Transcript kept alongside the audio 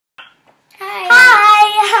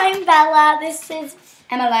This is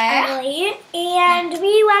Emily. and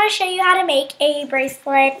we want to show you how to make a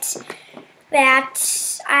bracelet that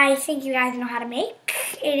I think you guys know how to make.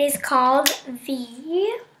 It is called the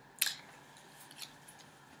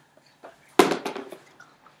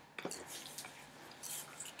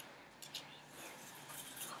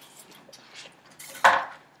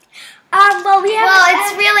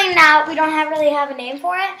it's really not. We don't really have a name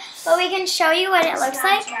for it, but we can show you what it looks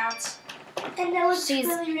like. And it looks She's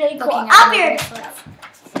really cool. looking at I'll be the right bracelet. back.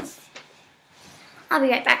 I'll be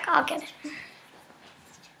right back. I'll get it.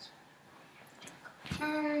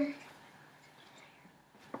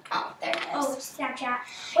 Oh, there it is. Oh, Snapchat.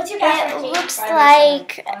 What's your It password? looks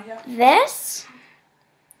like this.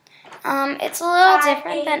 It's a little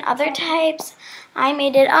different than other types. I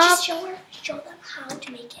made it up. Just show them how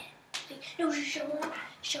to make it. No, show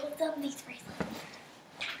them these bracelets.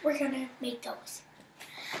 We're gonna make those.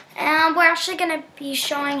 And we're actually gonna be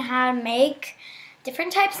showing how to make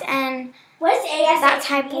different types, and What is ASAP? that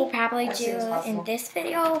type we'll probably do in this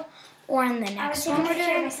video or in the next one we're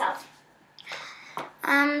doing. Myself.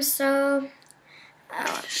 So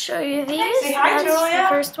I'll show you these. Say hi, That's Julia. the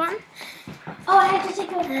first one. Oh, I have to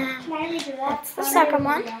take a. Can I redo that? That's the second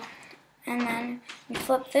one. And then you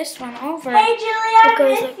flip this one over. Hey, Julia, It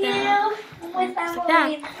goes I like miss that. you. With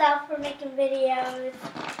Emily and stuff for making videos.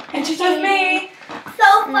 And she's with me.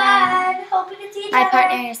 So fun. Hope we can see each My other.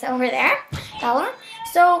 partner is over there, Bella.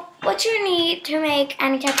 So what you need to make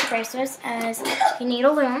any type of bracelets is you need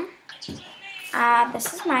a loom.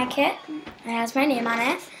 This is my kit. It has my name on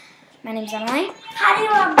it. My name's Emily. How do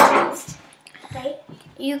you post? Right?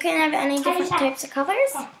 You can have any different types of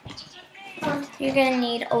colors. You're gonna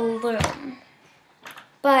need a loom.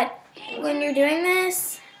 But when you're doing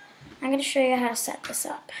this, I'm gonna show you how to set this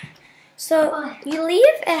up. So you leave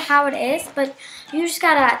it how it is, but you just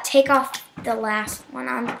gotta take off the last one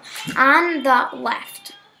on the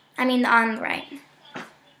left. I mean on the right.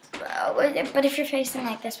 But if you're facing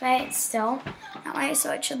like this way, it's still that way,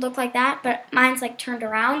 so it should look like that. But mine's like turned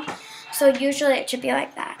around, so usually it should be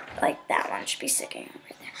like that. Like that one should be sticking out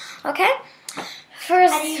right there. Okay.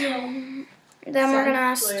 First, then we're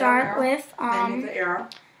gonna start with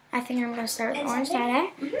I think I'm gonna start with orange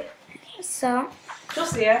tie-dye. So. She'll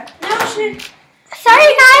see it. No, sorry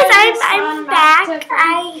guys, I'm back.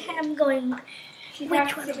 I am going.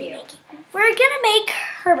 Which one are we making? We're gonna make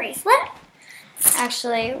her bracelet.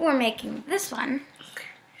 Actually, we're making this one.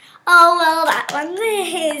 Oh well, that one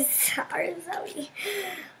is ours that we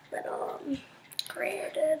little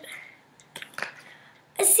created.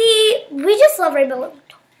 See, we just love rainbow loom.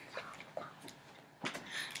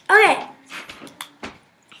 Okay.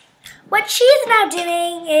 What she's now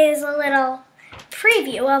doing is a little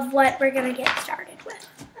preview of what we're gonna get started with.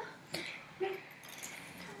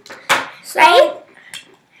 So, right?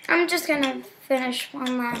 I'm just gonna finish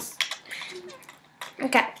one last.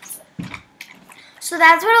 Okay. So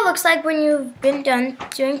that's what it looks like when you've been done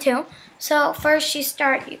doing two. So first you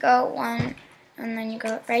go one, and then you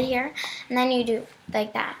go right here, and then you do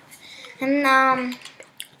like that. And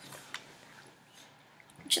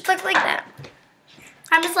it should look like that.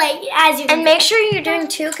 I'm just like, as you can And make sure you're doing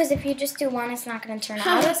two, because if you just do one, it's not going to turn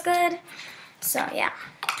out as good. So, yeah.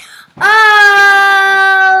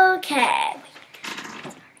 Okay.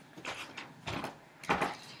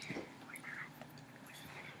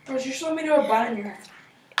 You're showing me to a bun in your hair.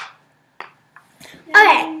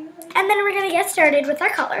 Okay, and then we're going to get started with our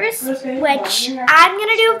colors, which I'm going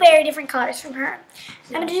to do very different colors from her.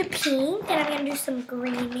 I'm going to do pink, and I'm going to do some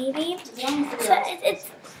green, maybe. So it's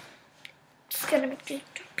just going to make me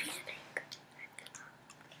do a piece of pink.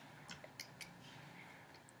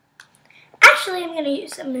 Actually, I'm going to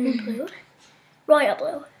use some moon blue, royal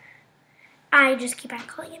blue. I just keep on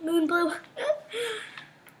calling it moon blue.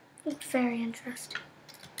 It's very interesting.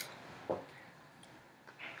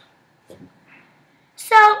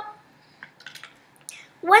 So,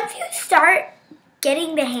 once you start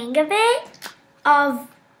getting the hang of it, of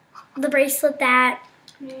the bracelet that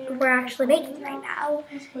we're actually making right now,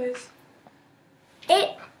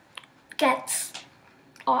 it gets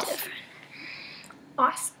awesome.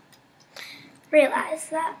 Awesome. Realize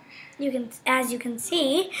that as you can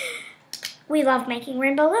see, we love making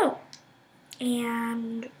rainbow loom.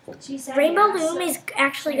 And rainbow loom is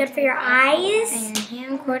actually good for your eyes. And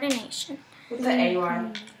hand coordination. With the A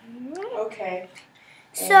one. Okay.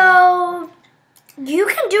 So you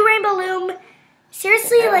can do rainbow loom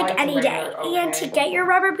seriously like any day. And to get your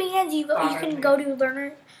rubber bands, you can go to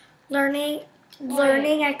Learning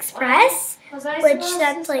Express, which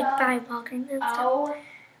that's like by Walgreens and stuff. Or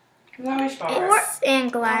in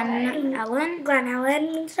Glen Ellen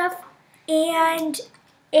and stuff. And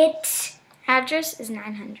it Address is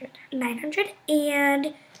 900. 900,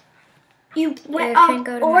 and you can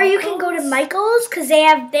go to or you can go to Michael's because they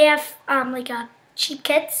have like a cheap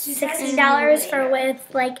kits, $16 for with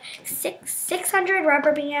like 600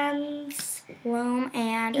 rubber bands, loom,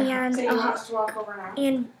 and So you a want hook, us to walk over now?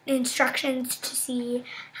 and instructions to see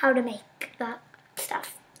how to make the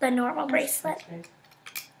stuff, the normal bracelet.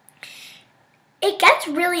 It gets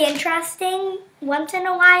really interesting once in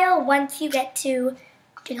a while once you get to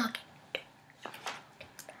do the hooking.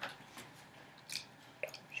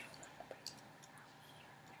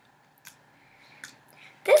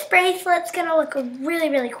 This bracelet's gonna look really,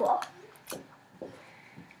 really cool.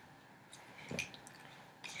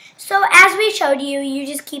 So as we showed you, you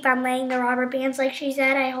just keep on laying the rubber bands like she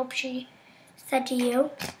said. I hope she said to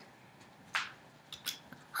you.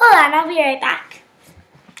 Hold on, I'll be right back.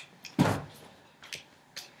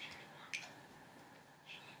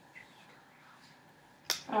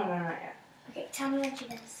 Oh, no, not yet. Okay, tell me what you're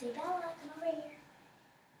gonna see. Bella, come over here.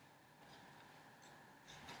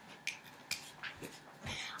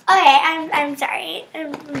 Okay, I'm sorry.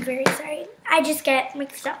 I'm very sorry. I just get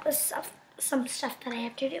mixed up with some stuff that I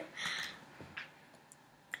have to do.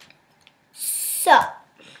 So,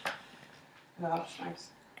 No, that's nice.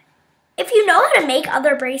 if you know how to make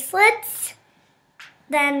other bracelets,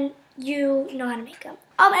 then you know how to make them.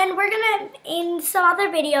 And we're gonna, in some other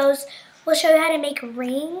videos, we'll show you how to make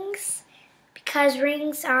rings, because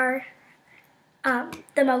rings are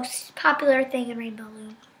the most popular thing in Rainbow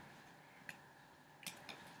Loom.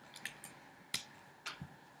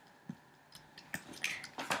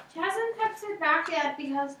 She hasn't texted back yet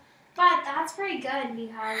but that's pretty good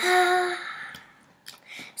because.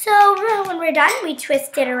 So when we're done, we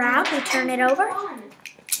twist it around, we turn it over,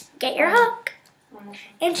 get your hook,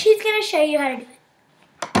 and she's gonna show you how to do it.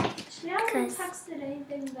 She hasn't texted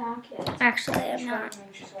anything back yet. Actually, I'm not.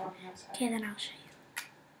 She's walking outside. Okay, then I'll show you.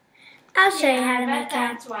 I'll show you how to make it.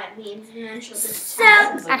 That's what it means, and then she'll just So,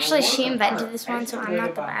 actually, she invented this one, so I'm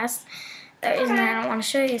not the best. The reason I don't want to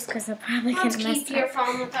show you is because they're probably going let's to mess keep your up.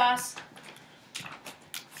 phone with us.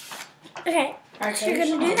 okay, Alright, so you're finish.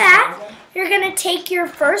 gonna do that. You're gonna take your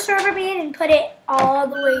first rubber band and put it all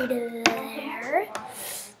the way to there.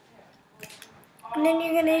 And then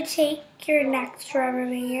you're gonna take your next rubber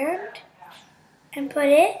band and put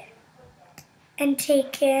it, and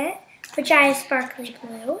take it, which I have sparkly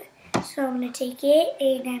blue. So I'm gonna take it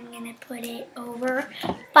and I'm gonna put it over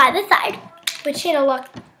by the side, which it'll look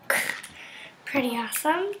pretty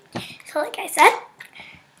awesome. So like I said,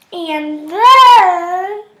 and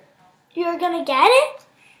then you're gonna get it,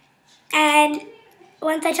 and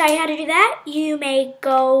once I tell you how to do that, you may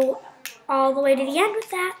go all the way to the end with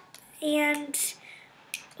that. And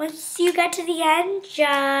once you get to the end,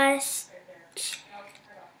 just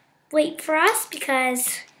wait for us,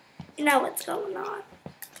 because you know what's going on,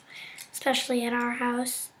 especially at our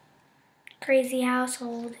house. Crazy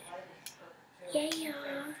household. Yeah.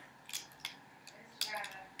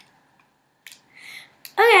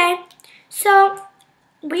 Okay, so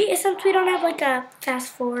since we don't have like a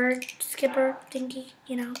fast forward skipper thingy,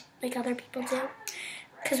 you know, like other people do,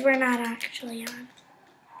 because we're not actually on.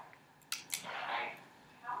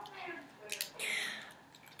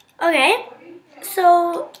 Okay,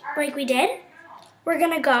 so like we did, we're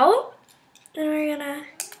gonna go and we're gonna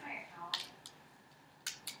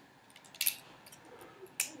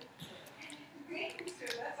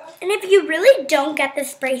and if you really don't get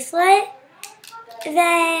this bracelet,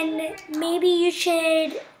 then maybe you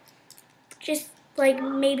should just like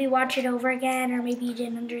maybe watch it over again, or maybe you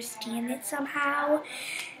didn't understand it somehow,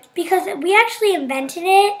 because we actually invented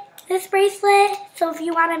it, this bracelet. So if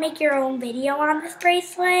you want to make your own video on this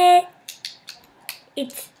bracelet,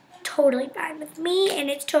 it's totally fine with me, and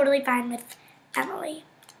it's totally fine with Emily.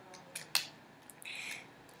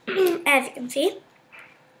 As you can see.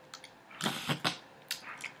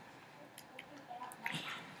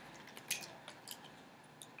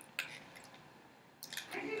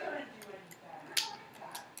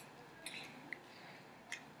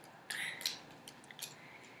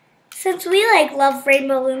 Since we like love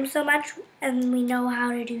Rainbow Loom so much and we know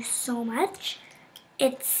how to do so much,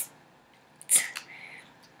 it's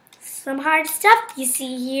some hard stuff you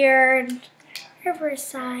see here in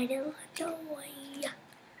Riverside, Illinois.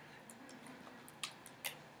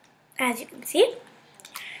 As you can see.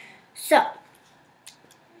 So,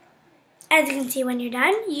 as you can see, when you're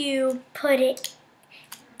done, you put it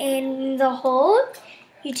in the hole.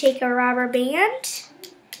 You take a rubber band,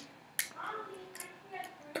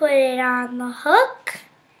 put it on the hook,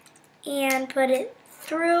 and put it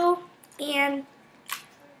through, and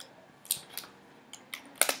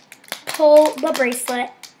pull the bracelet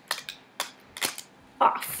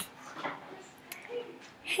off.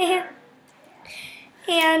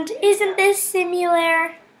 And isn't this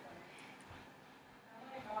similar?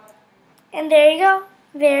 And there you go.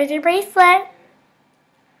 There's your bracelet.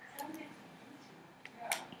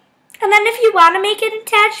 And then if you want to make an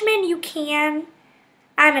attachment, you can.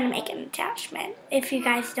 I'm going to make an attachment if you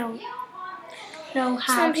guys don't know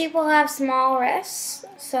how. Some people have small wrists,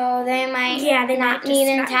 so they might not need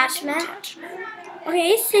an attachment.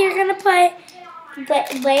 Okay, so you're going to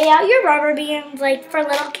lay out your rubber bands, like for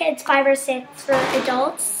little kids, 5 or 6. For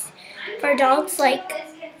adults, like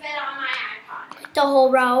the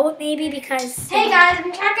whole row, maybe, because... Hey guys,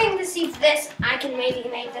 I'm checking to see if I can maybe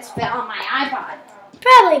make this fit on my iPod.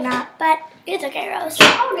 Probably not, but it's okay, Rose.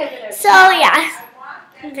 I'll give it a So, yeah.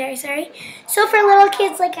 I'm very sorry. So, for little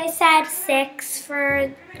kids, like I said, 6.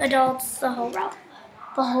 For adults, the whole row.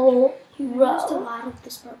 The whole row. Just a lot of the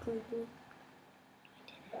sparkly blue.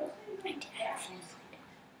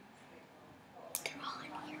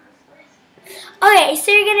 Okay,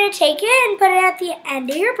 so you're going to take it and put it at the end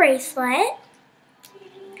of your bracelet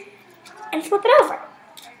and flip it over.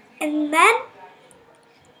 And then,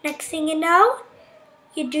 next thing you know,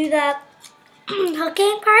 you do the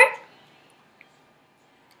hooking part,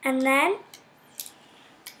 and then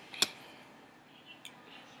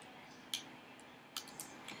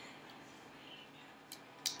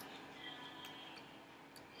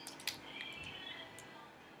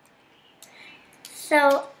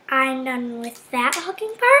so I'm done with that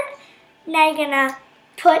hooking part. Now you're gonna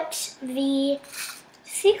put the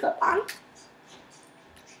C-clip on.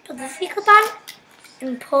 Put the C-clip on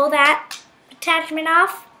and pull that attachment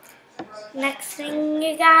off. Next thing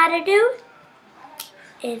you gotta do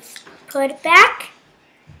is put it back.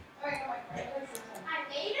 I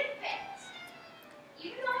made it fit.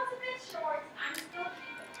 Even though it's a bit short, I'm still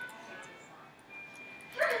keeping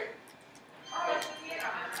it.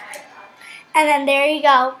 And then there you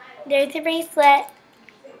go. There's the bracelet.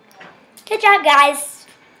 Good job, guys.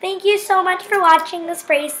 Thank you so much for watching this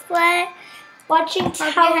bracelet. Watching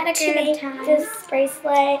how had a to good make time. this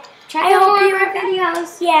bracelet. Check I out hope more you of our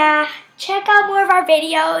videos. Yeah, check out more of our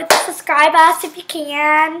videos. Subscribe us if you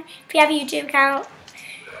can. If you have a YouTube account,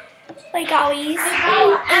 like always.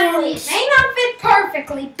 Emily, it may not fit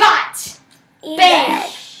perfectly, but Yeah.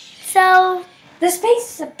 So the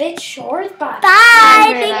space is a bit short, but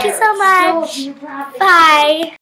bye. Thank you so much. So you probably Bye.